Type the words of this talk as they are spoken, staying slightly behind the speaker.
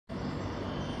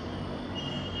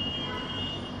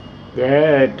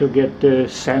Yeah, to get the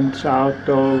scents out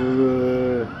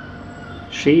of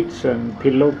sheets and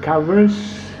pillow covers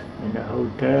in a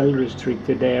hotel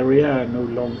restricted area, no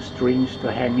long strings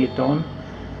to hang it on.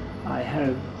 I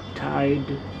have tied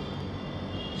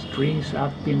strings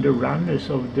up in the runners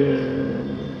of the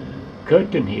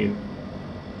curtain here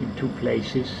in two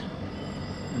places,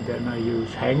 and then I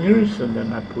use hangers, and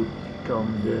then I put it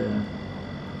on the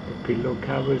pillow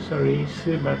covers are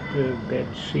easy, but the bed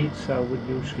sheets I would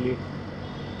usually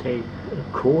take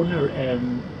a corner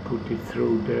and put it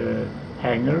through the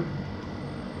hanger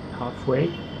halfway,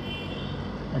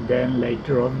 and then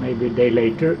later on, maybe a day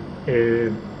later,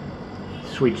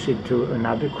 switch it to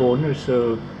another corner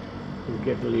so you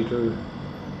get a little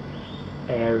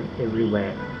air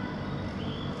everywhere.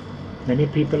 Many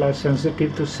people are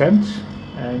sensitive to scents,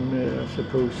 and I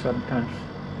suppose sometimes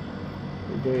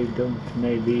they don't,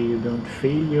 maybe you don't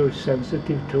feel you're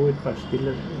sensitive to it, but still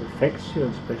it affects you,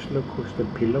 especially of course the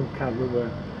pillow cover where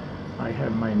I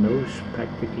have my nose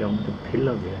practically on the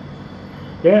pillow there.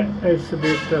 Yeah, it's a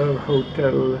bit of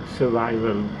hotel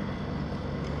survival.